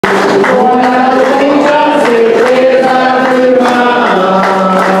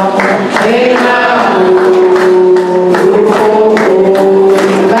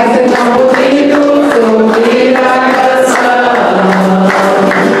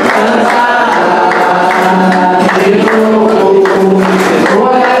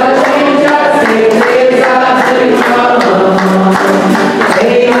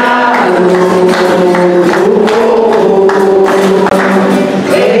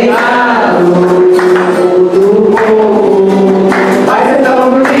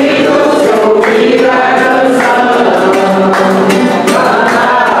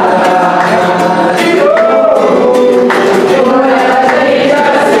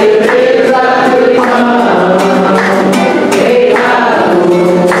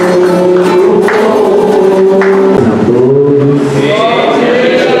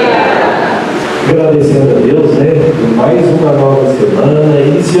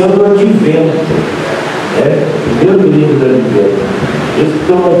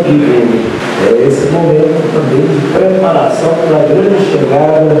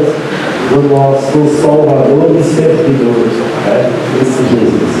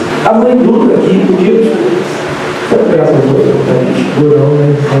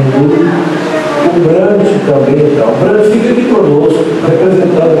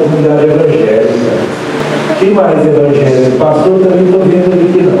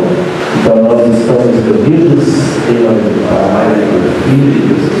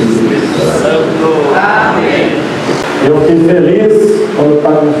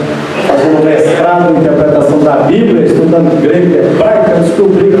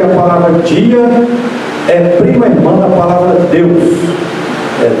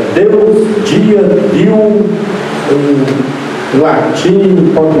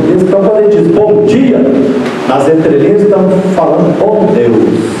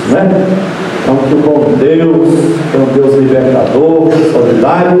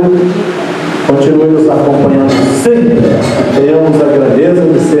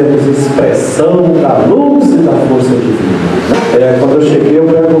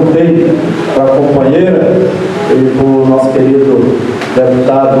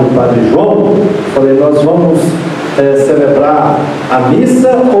deputado Padre João, falei, nós vamos celebrar a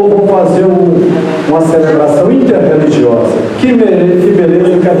missa ou vamos fazer uma celebração interreligiosa? Que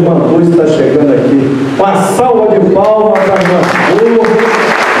beleza que a irmã Luz está chegando aqui. Uma salva de palmas para a irmã Luz.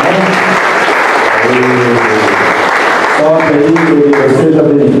 Sobe aí, seja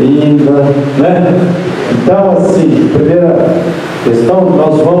bem-vinda, né? Então, assim, primeira questão,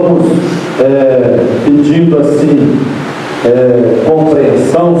 nós vamos pedindo assim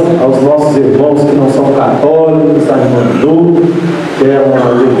compreensão aos nossos irmãos que não são católicos, a irmã Luta, que é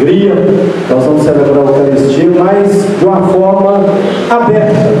uma alegria. Nós vamos celebrar a Eucaristia, mas de uma forma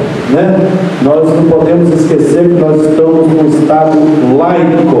aberta, né? Nós não podemos esquecer que nós estamos num estado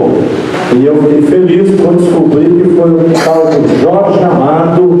laico. E eu fiquei feliz por descobrir que foi um tal de Jorge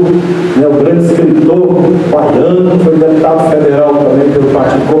Amado, né, o grande escritor baiano, foi deputado federal também pelo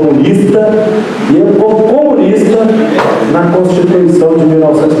Partido Comunista, e ele, como comunista, na Constituição de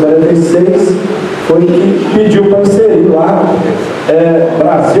 1946, foi que pediu para inserir lá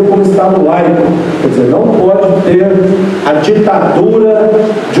Brasil como Estado laico. Quer dizer, não pode ter a ditadura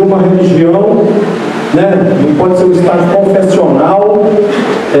de uma religião, né? Não pode ser um Estado confessional.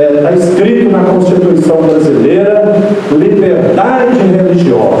 Está escrito na Constituição brasileira liberdade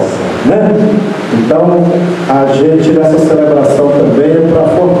religiosa, né? Então, a gente nessa celebração também é para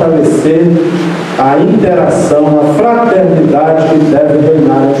fortalecer a interação, a fraternidade que deve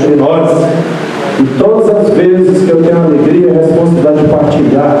reinar entre nós. E todas as vezes que eu tenho a alegria e a responsabilidade de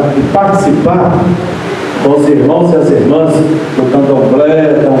partilhar e participar com os irmãos e as irmãs do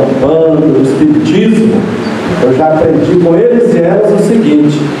candomblé, da umbanda, do espiritismo, eu já aprendi com eles e elas o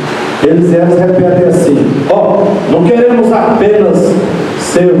seguinte: eles e elas repetem assim: não queremos apenas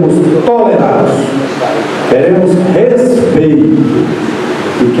sermos tolerados, queremos respeito.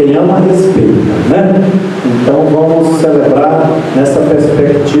 E quem ama, respeita, né? Então vamos celebrar nessa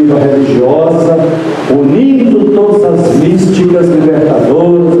perspectiva religiosa, unindo todas as místicas,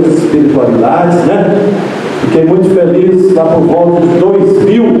 libertadoras, espiritualidades, né? Fiquei muito feliz lá por volta de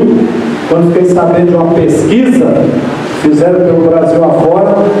 2000, quando fiquei sabendo de uma pesquisa que fizeram pelo Brasil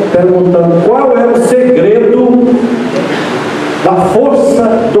afora, perguntando qual era o segredo da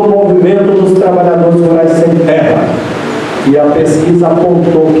força do movimento dos trabalhadores rurais sem terra. E a pesquisa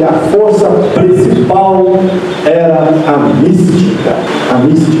apontou que a força principal era a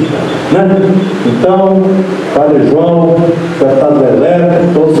mística, né? Então, Padre João, deputado Leleco,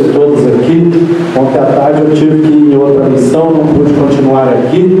 todos e todas aqui. Ontem à tarde eu tive que ir em outra missão, não pude continuar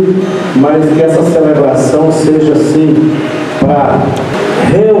aqui, mas que essa celebração seja assim, para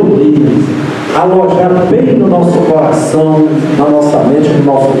reunir, alojar bem no nosso coração, na nossa mente, no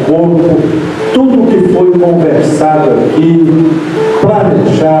nosso corpo, tudo que foi conversado aqui,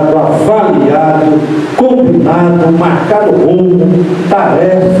 planejado, avaliado, combinado, marcado rumo,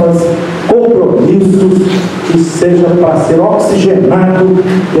 tarefas, compromissos, que seja para ser oxigenado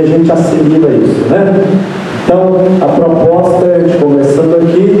e a gente assimila isso, né? Então, a proposta é, começando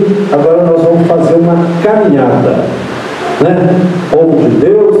aqui, agora nós vamos fazer uma caminhada, né? Povo de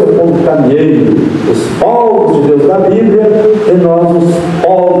Deus é povo caminheiro, os povos de Deus da Bíblia e nós os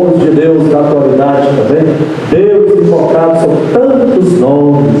povos de Deus da atualidade também. Deus invocado são tantos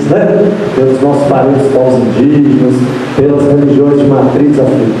nomes, né? Pelos nossos parentes povos indígenas, pelas religiões de matriz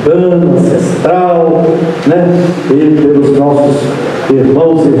africana, ancestral, né? E pelos nossos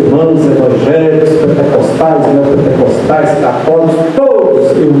irmãos e irmãs evangélicos, pentecostais, neopentecostais, católicos,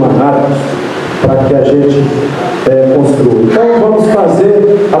 todos irmanados, para que a gente construa. Então vamos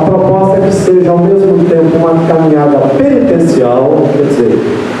fazer, a proposta é que seja ao mesmo tempo uma caminhada penitencial, quer dizer,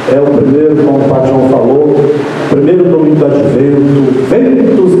 é o primeiro, como o Padre João falou, primeiro domingo do advento,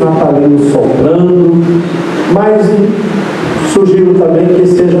 ventos natalinos soprando, mas sugiro também que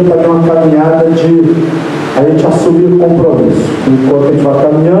seja também uma caminhada de a gente assumir o compromisso. Enquanto a gente vai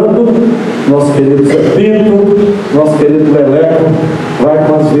caminhando, nosso querido Zé Pinto, nosso querido Leleco, vai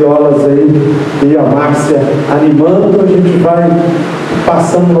com as violas aí, e a Márcia animando, a gente vai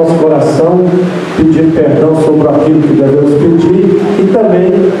passando no nosso coração, pedindo perdão sobre aquilo que devemos pedir e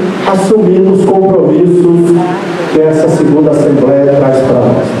também assumindo os compromissos que essa segunda Assembleia traz para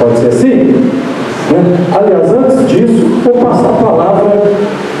nós. Pode ser assim? Né? Aliás, antes disso, vou passar a palavra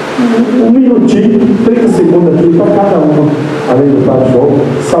um minutinho, 30 segundos aqui para cada uma, além do Padre João,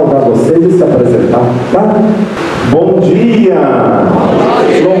 saudar vocês e se apresentar, tá? Bom dia!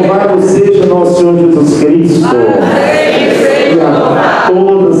 Louvado seja nosso Senhor Jesus Cristo! E a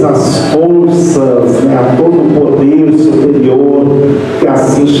todas as forças, né, a todo o poder superior, que é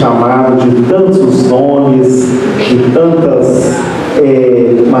assim chamado de tantos nomes, de tantas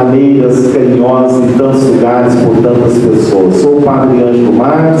maneiras carinhosas em tantos lugares, por tantas pessoas. Sou o Padre Ângelo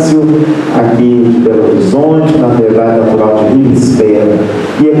Márcio, aqui de Belo Horizonte, na verdade natural de Rio Espera.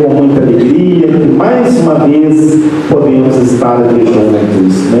 E é com muita alegria que mais uma vez podemos estar aqui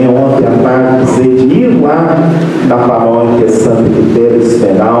juntos. Né? Ontem à tarde precisei de ir lá na paróquia Santa Quitéria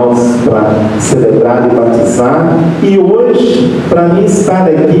Esmeraldas para celebrar e batizar. E hoje, para mim estar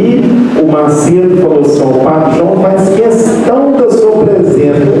aqui, o Macedo falou assim: o Padre João faz questão da sua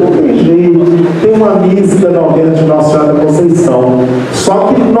presença. Não tem jeito, tem uma missa da novena de Nossa Senhora da Conceição.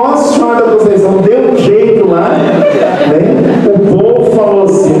 Só que Nossa Senhora da Conceição deu um jeito lá, né? O povo falou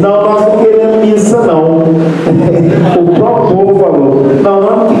assim: não, nós não queremos missa não. O próprio povo falou: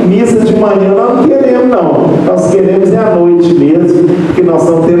 não, missa de manhã nós não queremos não. Nós queremos é à noite mesmo, porque nós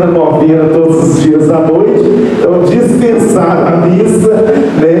estamos tendo a novena todos os dias à noite. Então dispensaram a missa,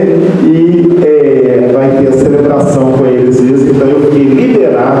 né? E vai ter a celebração com eles mesmo. Então eu fiquei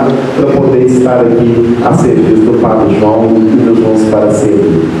liberado para poder estar aqui a serviço do Padre João e dos Juntos para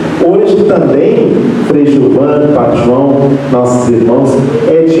Servir. Hoje também, Frei Gilvander, Padre João, nossos irmãos,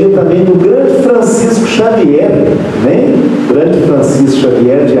 é dia também do grande Francisco Xavier, né? Grande Francisco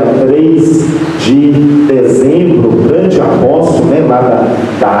Xavier, dia 3 de dezembro, grande apóstolo, né? Lá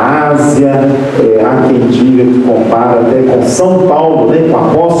da Ásia, há quem diga que compara até com São Paulo, né? Com o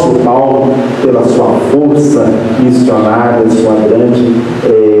apóstolo Paulo, pela sua força missionária, sua grande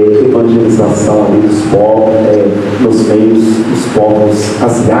evangelização ali dos povos, nos meios dos povos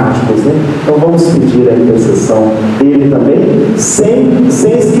asiáticos, né? Então vamos pedir a intercessão dele também, sem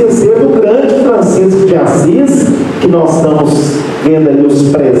esquecer do grande Francisco de Assis, que nós estamos vendo ali os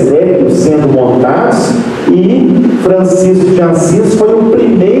presépios sendo montados, e Francisco de Assis foi o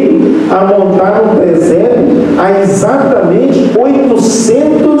primeiro a montar um presépio há exatamente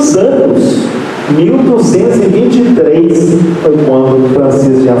 800 anos. 1223 foi quando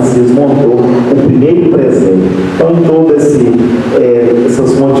Francisco de Assis montou o primeiro presépio. Então, em todas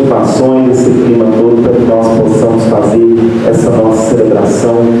essas motivações, esse clima todo, para que nós possamos fazer essa nossa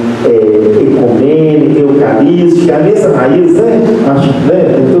celebração ecumênica, eucarística, a mesma raiz, né? Acho que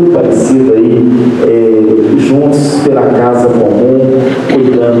é tudo parecido aí, juntos pela casa comum,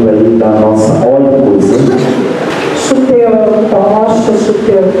 cuidando aí da nossa coisa. Chuteu tocha,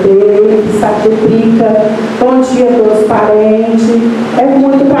 chuteu teu, sacrifica. Bom dia a todos parentes. É com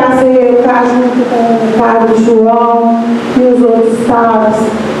muito prazer eu estar junto com o Padre João,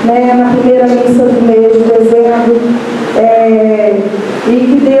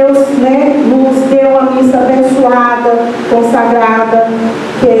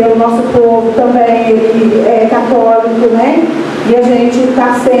 o nosso povo também ele é católico, né? E a gente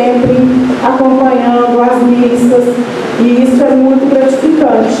está sempre acompanhando as missas, e isso é muito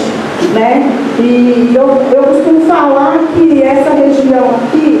gratificante, né? E eu costumo falar que essa região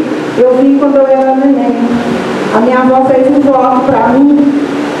aqui, eu vim quando eu era neném. A minha avó fez um voto para mim,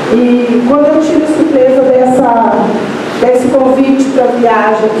 e quando eu tive surpresa desse convite para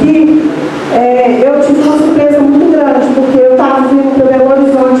viagem aqui, eu tive uma surpresa muito grande, porque eu estava vindo para Belo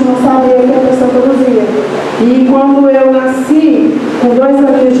Horizonte, não sabia que era Santa Luzia. E quando eu nasci, com 2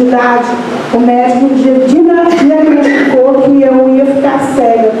 anos de idade, o médico diagnosticou que eu ia ficar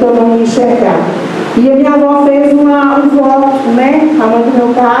cega, que eu não ia enxergar. E a minha avó fez um voto, né? A mãe do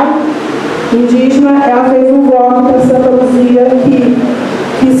meu pai, indígena, ela fez um voto para Santa Luzia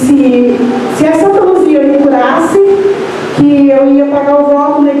que se a Santa Luzia me curasse, que eu ia pagar o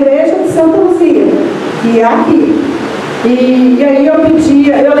voto na igreja de Santa Luzia, que é aqui. E aí eu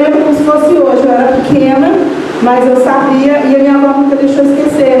pedia, eu lembro como se fosse hoje, eu era pequena, mas eu sabia, e a minha avó nunca deixou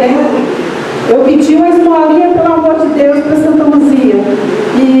esquecer, né? Eu pedi uma esmolinha, pelo amor de Deus, para Santa Luzia.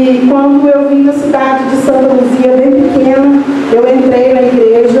 E quando eu vim na cidade de Santa Luzia, bem pequena, eu entrei na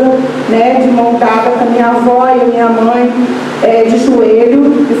igreja, né, de mão dada com a minha avó e a minha mãe, de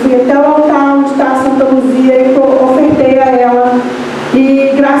joelho, e fui até o altar onde está a Santa Luzia e ofertei a ela.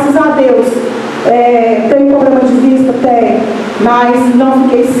 E graças a Deus, tem problema de vista? Tem, mas não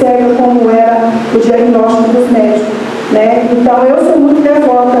fiquei cega como era o diagnóstico dos médicos, né? Então eu sou muito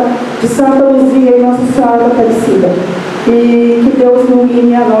devota de Santa Luzia e Nossa Senhora Aparecida, e que Deus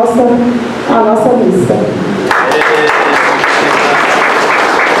ilumine a nossa missa.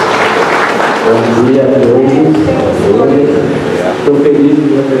 Bom dia a todos. Estou feliz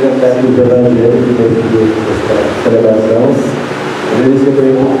de apresentar aqui o Evangelho desta celebração. Agradeço que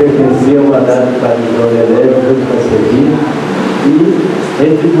eu pertencia a uma data do Padre João e Leleco, junto para servir. E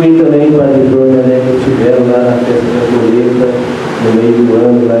retribuir também o Padre João e Leleco que estiveram lá na festa da colheita, no meio do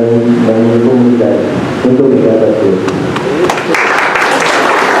ano, lá na minha comunidade. Muito obrigado a todos.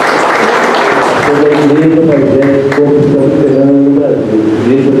 Sobre a igreja evangélica, como estamos esperando no Brasil,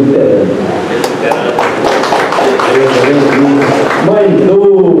 igreja luterana. Mãe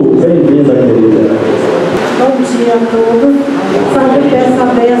Du, bem-vinda, querida. Bom dia a todos. Só que eu quero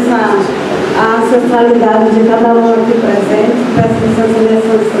saber a ancestralidade de cada um aqui presente. Peço licença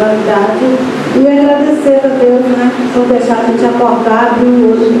nessa ancestralidade. E agradecer a Deus, né, por deixar a gente acordar e o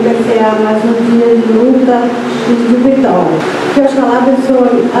outro vivenciar mais um dia de luta e de vitória. Que Oxalá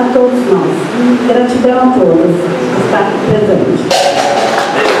abençoe a todos nós. Gratidão a todos por estar aqui presente.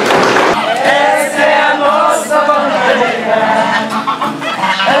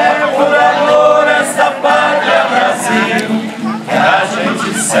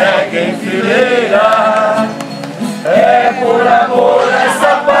 Segue em fileira, é por amor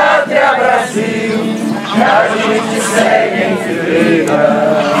essa pátria Brasil que a gente segue em fileira.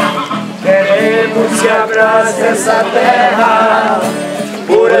 Queremos que abrace essa terra,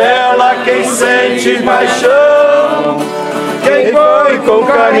 por ela quem sente paixão, quem põe com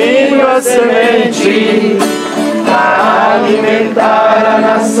carinho a semente para alimentar a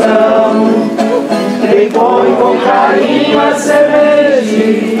nação. Quem põe com carinho a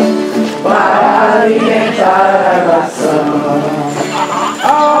semente para alimentar a nação.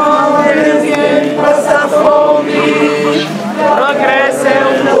 Homens que passa fome, não cresce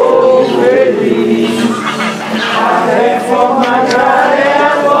um povo feliz. A reforma agrária é a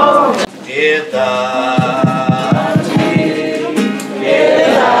voz. Piedade,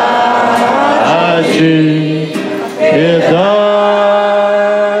 piedade, piedade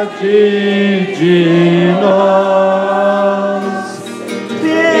de nós,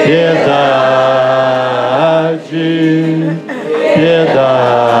 piedade,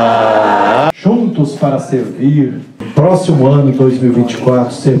 piedade. Juntos para servir. Próximo ano,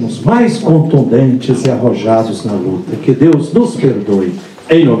 2024, sermos mais contundentes e arrojados na luta. Que Deus nos perdoe.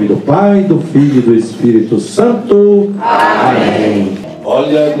 Em nome do Pai, do Filho e do Espírito Santo. Amém.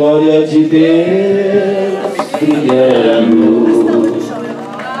 Olha a glória de Deus brilhando.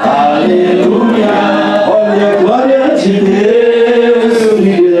 Aleluia, olha a glória de Deus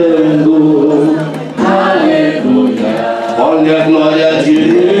brilhando. Aleluia, olha a glória de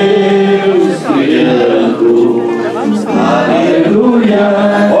Deus brilhando. Aleluia,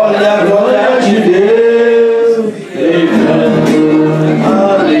 olha a glória de Deus brilhando.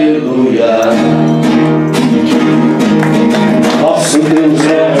 Aleluia. Nosso Deus é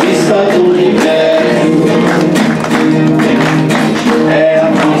a vista do universo. É a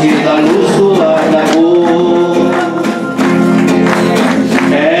fonte da luz do lar da cor.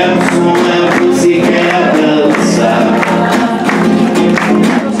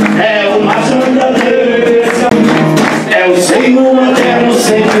 seio materno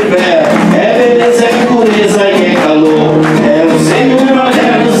sempre pé, é beleza, é pureza e é calor. É o seio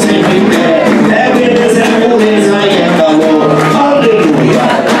materno sempre pé, é beleza, é pureza e é calor. Aleluia,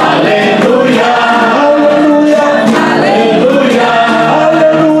 aleluia, aleluia, aleluia,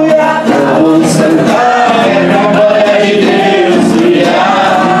 aleluia. Vamos cantar, é pra glória de Deus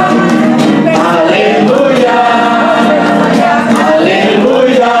brilhar. Aleluia,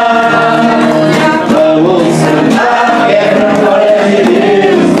 aleluia. Vamos cantar, é pra glória de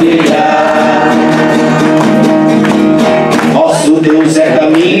Deus brilhar. Nosso Deus é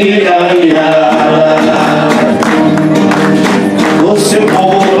caminho e caminhada, o seu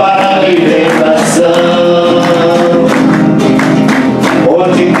povo para a libertação.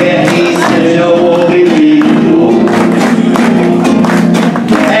 Onde quer que esteja o oprimido,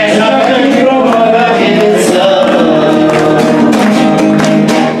 é já que promove a redenção.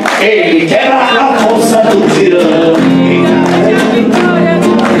 Ele quebra a força do tirano,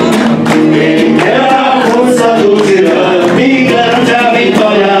 ele quebra a força do tirano e garante a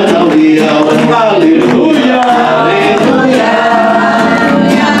vitória da união. Aleluia, aleluia,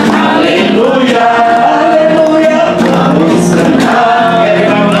 aleluia, aleluia. Vamos cantar, é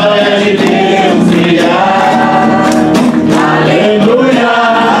pra glória de Deus brilhar. Aleluia,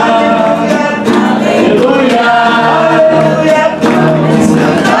 aleluia, aleluia. Vamos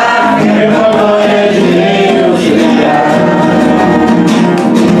cantar, é pra glória de Deus brilhar.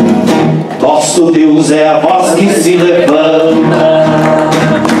 Nosso Deus é a voz que se levanta,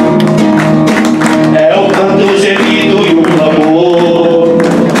 é o canto, o gemido e o clamor,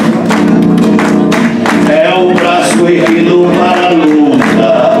 é o braço erguido para a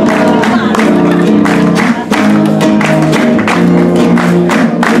luta,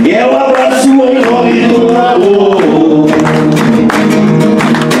 e é o abraço em nome do amor,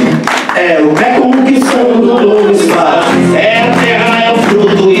 é o pé conquistando o espaço, é a terra, é o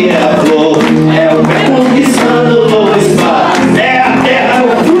fruto e é a flor, é o pé conquistando o espaço, é a terra, é o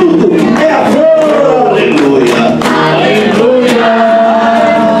fruto, é a flor. Aleluia, aleluia,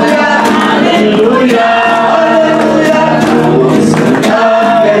 aleluia, aleluia. Vamos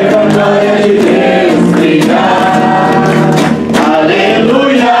cantar, é pra glória de Deus brilhar.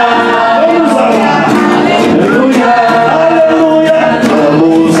 Aleluia, vamos amar. Aleluia, aleluia.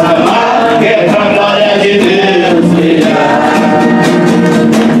 Vamos amar, é pra glória de Deus brilhar.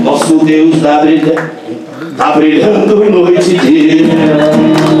 Nosso Deus tá brilhando noite e dia,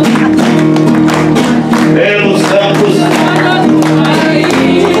 pelos campos.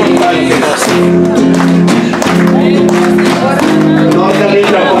 Na hora que a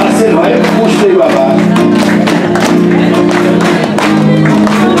letra passa, você vai e puxa ele abaixo.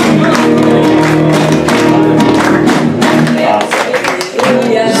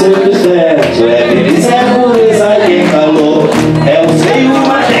 Seu deserto é beleza, é pureza e é calor, é o seio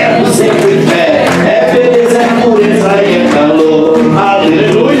materno sempre fé, é beleza, é pureza e é calor.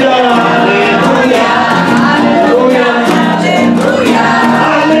 Aleluia, aleluia, aleluia, aleluia,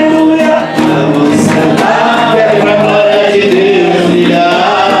 aleluia. Vamos cantar, é pra glória de Deus brilhar.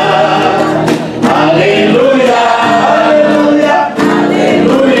 Aleluia, aleluia,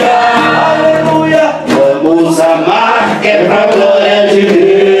 aleluia, aleluia. Vamos amar, que é pra glória de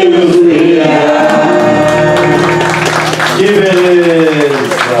Deus brilhar. Que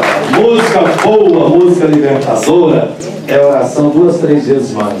beleza! Música boa, música libertadora. É oração 2, 3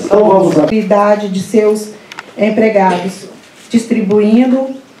 vezes mais. Então vamos a De seus empregados, distribuindo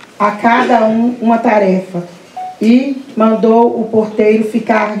a cada um uma tarefa, e mandou o porteiro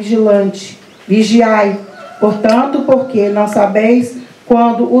ficar vigilante. Vigiai, portanto, porque não sabeis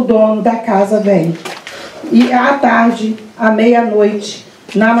quando o dono da casa vem. E à tarde, à meia-noite,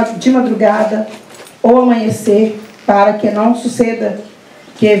 de madrugada ou amanhecer, para que não suceda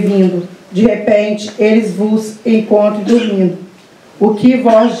que, vindo de repente, eles vos encontrem dormindo. O que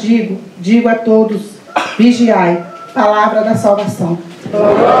vos digo a todos, vigiai. Palavra da salvação.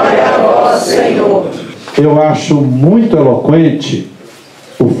 Glória a vós, Senhor. Eu acho muito eloquente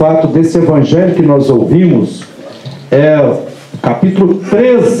o fato desse evangelho que nós ouvimos, é capítulo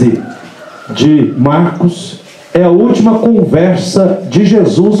 13 de Marcos, é a última conversa de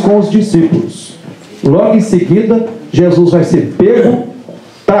Jesus com os discípulos. Logo em seguida, Jesus vai ser pego,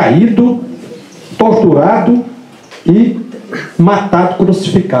 traído, torturado e matado,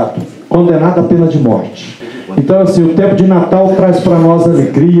 crucificado, condenado à pena de morte. Então, assim, o tempo de Natal traz para nós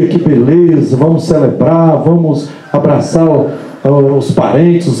alegria, que beleza, vamos celebrar, vamos abraçar os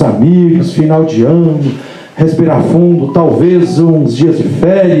parentes, os amigos, final de ano, respirar fundo, talvez uns dias de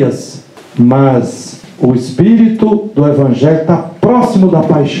férias, mas o espírito do Evangelho está próximo da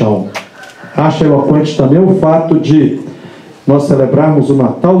paixão. Acho eloquente também o fato de nós celebrarmos o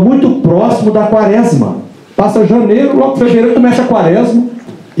Natal muito próximo da Quaresma. Passa janeiro, logo fevereiro começa a Quaresma,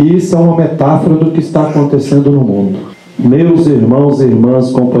 e isso é uma metáfora do que está acontecendo no mundo. Meus irmãos e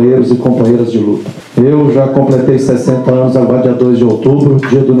irmãs, companheiros e companheiras de luta, eu já completei 60 anos agora, dia 2 de outubro,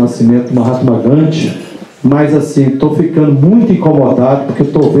 dia do nascimento do Mahatma Gandhi, mas assim, estou ficando muito incomodado, porque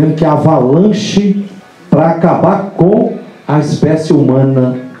estou vendo que a avalanche para acabar com a espécie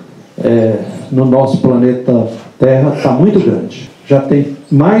humana no nosso planeta Terra está muito grande. Já tem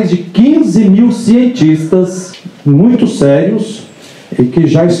mais de 15 mil cientistas muito sérios e que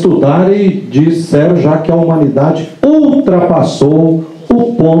já estudaram e disseram já que a humanidade ultrapassou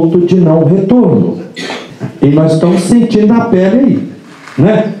o ponto de não retorno. E nós estamos sentindo na pele aí,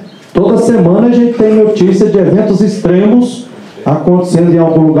 né? Toda semana a gente tem notícia de eventos extremos acontecendo em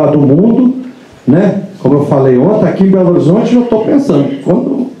algum lugar do mundo, né? Como eu falei ontem, aqui em Belo Horizonte, eu estou pensando,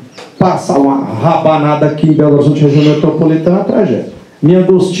 quando passar uma rabanada aqui em Belo Horizonte, região metropolitana, é tragédia. Me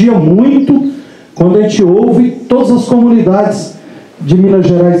angustia muito quando a gente ouve todas as comunidades de Minas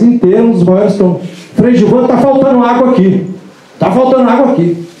Gerais inteiras, os maiores estão... Frei Gilvander, está faltando água aqui. Está faltando água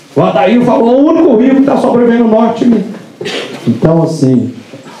aqui. O Adair falou, o único rio que está sobrevivendo no norte. Então, assim,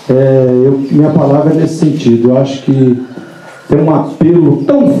 minha palavra é nesse sentido. Eu acho que tem um apelo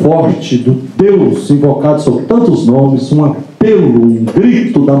tão forte do Deus invocado sob tantos nomes, um apelo, um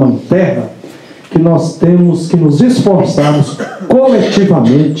grito da Mãe Terra, que nós temos que nos esforçarmos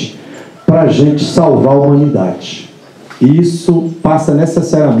coletivamente para a gente salvar a humanidade. E isso passa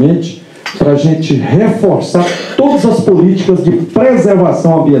necessariamente para a gente reforçar todas as políticas de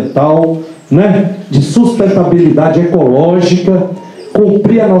preservação ambiental, né, de sustentabilidade ecológica,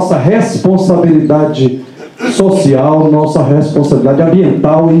 cumprir a nossa responsabilidade social, nossa responsabilidade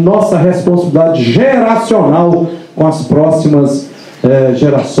ambiental e nossa responsabilidade geracional com as próximas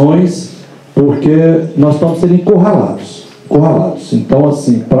gerações, porque nós estamos sendo encurralados. Então,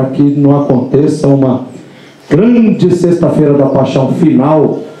 assim, para que não aconteça uma grande sexta-feira da paixão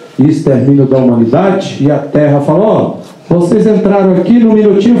final e extermínio da humanidade, e a Terra falou, vocês entraram aqui no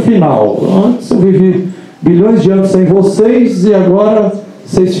minutinho final, antes eu vivi bilhões de anos sem vocês, e agora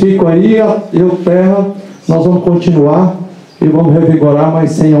vocês ficam aí, eu, Terra, nós vamos continuar e vamos revigorar,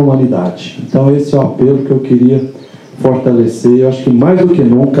 mas sem a humanidade. Então esse é o apelo que eu queria fortalecer. Eu acho que mais do que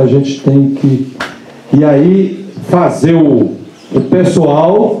nunca a gente tem que, e aí, fazer o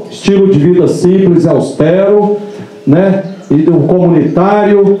pessoal, estilo de vida simples e austero, né? E do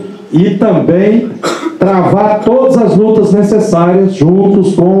comunitário, e também travar todas as lutas necessárias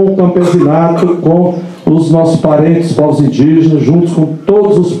juntos com o campesinato, com os nossos parentes, povos indígenas, juntos com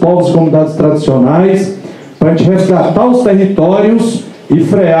todos os povos e comunidades tradicionais, para a gente resgatar os territórios e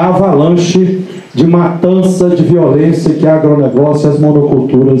frear a avalanche de matança, de violência que a agronegócio e as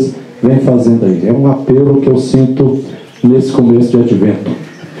monoculturas vem fazendo aí. É um apelo que eu sinto nesse começo de advento.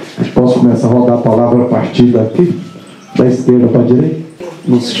 Posso começar a rodar a palavra a partir daqui, da esquerda para a direita?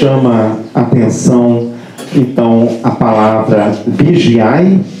 Nos chama a atenção, então, a palavra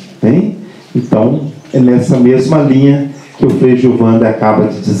vigiai, hein? Então, é nessa mesma linha que o Frei Gilvander acaba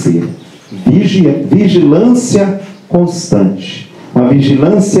de dizer. Vigilância constante, uma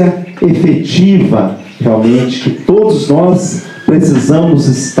vigilância efetiva, realmente, que todos nós precisamos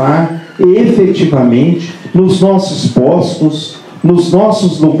estar efetivamente nos nossos postos, nos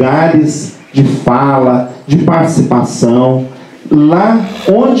nossos lugares de fala, de participação, lá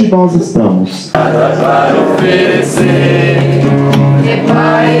onde nós estamos. Para oferecer,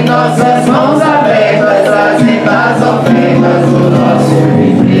 Pai, nossas mãos abertas, as ofertas do nosso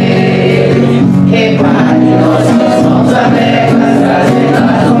viver. Repare nossas mãos abertas, as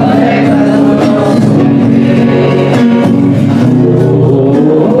ofertas do nosso viver.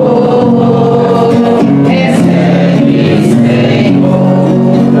 Recebe, Senhor.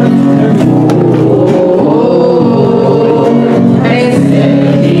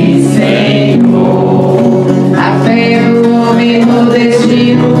 Recebe, Senhor. A fé é o homem no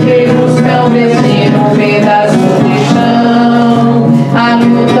destino que busca um destino, um pedaço de chão. A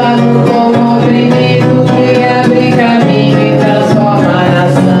luta com o oprimido que abre caminho e transforma a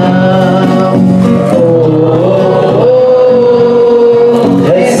nação.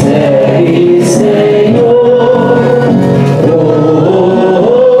 Recebe, Senhor.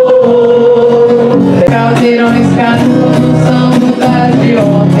 Caldeirões canudos são lutas de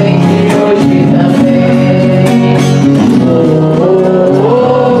ontem e hoje também.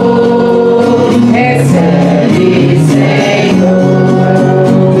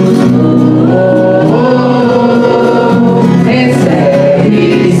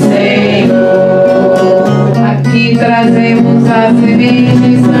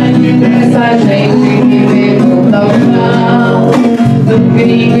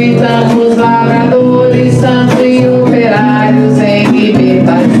 gringo e tantos lavradores, tanto e operários em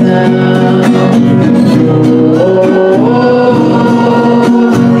libertação.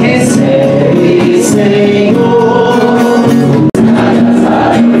 Recebe, Senhor,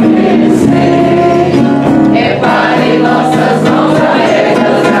 repare nossas mãos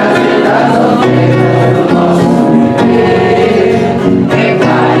abertas, trazendo as ofertas do nosso viver.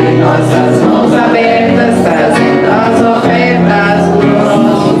 Repare nossas mãos abertas, trazendo as ofertas do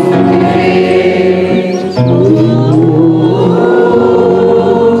nosso viver.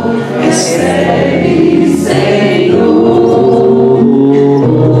 Recebe, Senhor.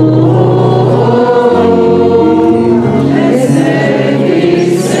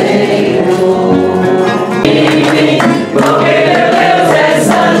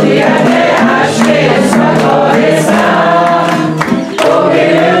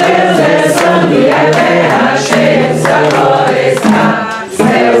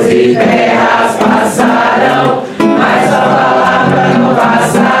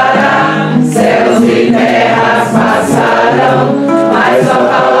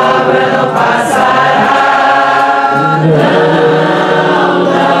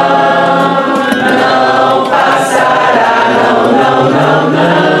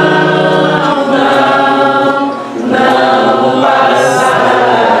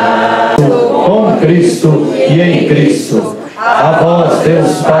 E em Cristo, a vós,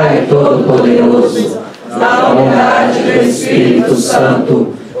 Deus Pai Todo-Poderoso, na unidade do Espírito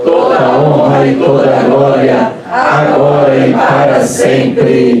Santo, toda honra e toda glória, agora e para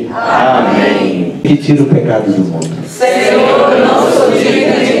sempre. Amém. Que tira o pecado do mundo. Senhor, não sou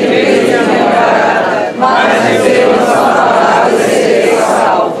digna de ver a minha parada, mas Deus a palavra serei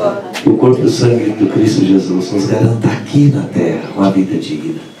salva. Que o corpo e o sangue do Cristo Jesus nos garanta aqui na terra uma vida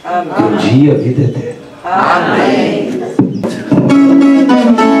digna. E um dia a vida eterna. Amém.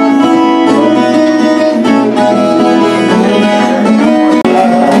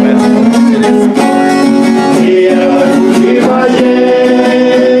 E ela cultiva a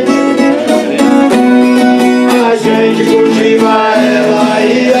gente cultiva ela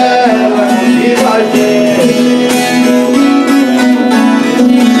e ela cultiva a gente.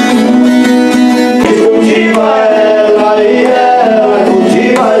 Cultiva ela e ela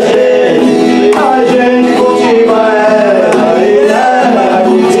cultiva a gente. A gente cultiva ela e ela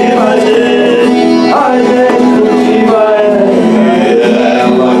cultiva a gente. A gente cultiva ela e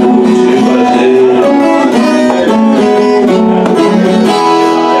ela cultiva a gente.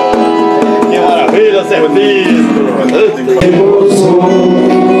 Que maravilha, serviço!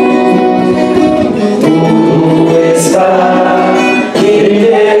 Tudo está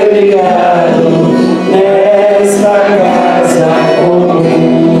interligado nesta casa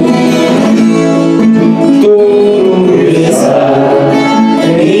comum. Tudo está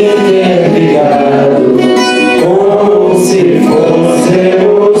interligado como se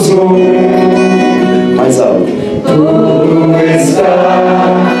fôssemos um. Mais alto. Tudo está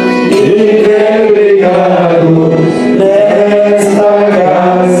interligado nesta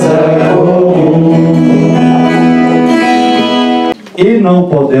casa comum. E não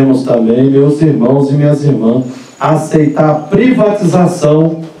podemos também, meus irmãos e minhas irmãs, aceitar a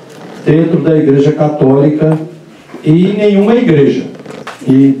privatização dentro da Igreja Católica e em nenhuma igreja.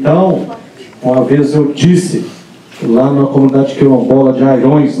 E então, uma vez eu disse, lá na comunidade quilombola de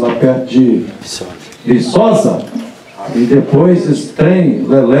Airões, lá perto de Viçosa, e depois esse trem,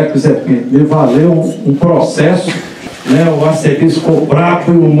 Leleco e Zé Pinto, me valeu um processo, né? O arcebispo ficou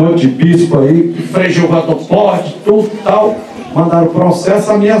bravo e um monte de bispo aí, que Frei Gilvander pode, tudo tal, mandaram o processo.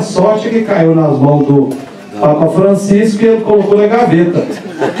 A minha sorte é que caiu nas mãos do Papa Francisco e ele colocou na gaveta.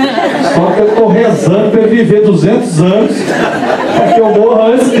 Só que eu estou rezando para ele viver 200 anos, para que eu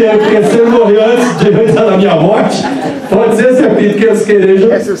morra antes dele, porque se ele morrer antes da minha morte, pode ser, Zé Pinto, que eles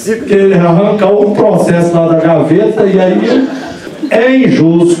querem arrancar o processo lá da gaveta, e aí é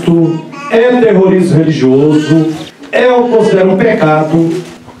injusto, é terrorismo religioso, eu considero um pecado,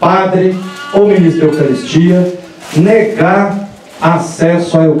 padre ou ministro da Eucaristia, negar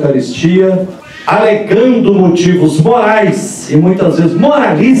acesso à Eucaristia, alegando motivos morais e muitas vezes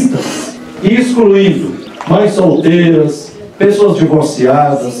moralistas, e excluindo mães solteiras, pessoas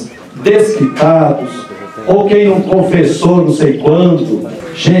divorciadas, desquitados, ou quem não confessou não sei quando.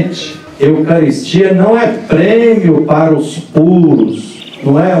 Gente, Eucaristia não é prêmio para os puros,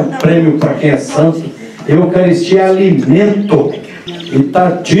 não é um prêmio para quem é santo. Eucaristia é alimento. E está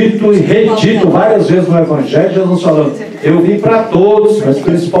dito e redito várias vezes no Evangelho, Jesus falando: eu vim para todos, mas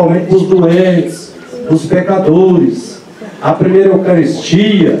principalmente para os doentes, os pecadores. A primeira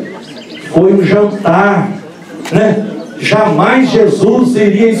Eucaristia foi um jantar, né? jamais Jesus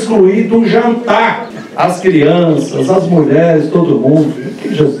iria excluir do jantar as crianças, as mulheres, todo mundo.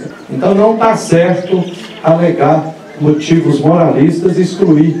 Então não está certo alegar motivos moralistas e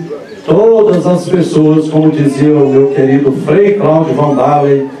excluir todas as pessoas, como dizia o meu querido Frei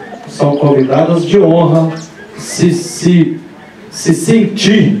Gilvander, são convidadas de honra, se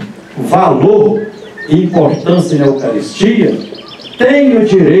sentir valor e importância na Eucaristia, tem o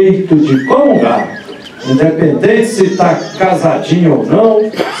direito de comungar, independente se está casadinho ou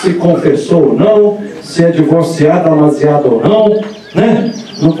não, se confessou ou não, se é divorciado, amasiado ou não, né?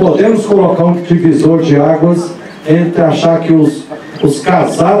 Não podemos colocar um divisor de águas entre achar que os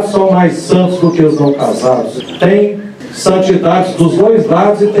casados são mais santos do que os não casados. Tem santidade dos dois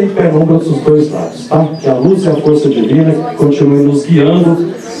lados e tem penumbra dos dois lados, tá? Que a luz e a força divina continuem nos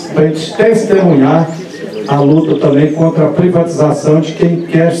guiando para a gente testemunhar a luta também contra a privatização de quem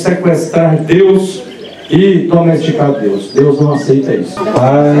quer sequestrar Deus e domesticar Deus. Deus não aceita isso.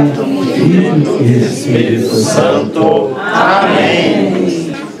 Pai, Filho e Espírito Santo.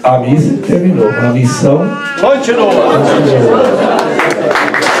 Amém. A missa terminou, a missão Continua.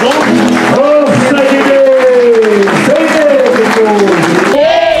 Força de Deus!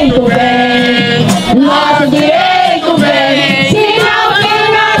 Direito vem, nosso direito vem. Se não tem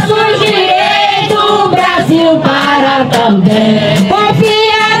nossos direitos, o Brasil para também.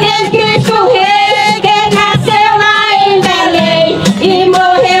 Confia em Cristo Rei, que nasceu lá em Belém e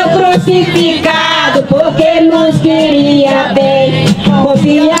morreu crucificado porque nos queria bem.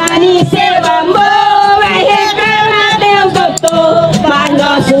 Confia em seu amor, vai reclamar Deus, doutor, mas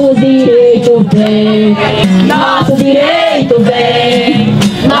nossos direitos vem.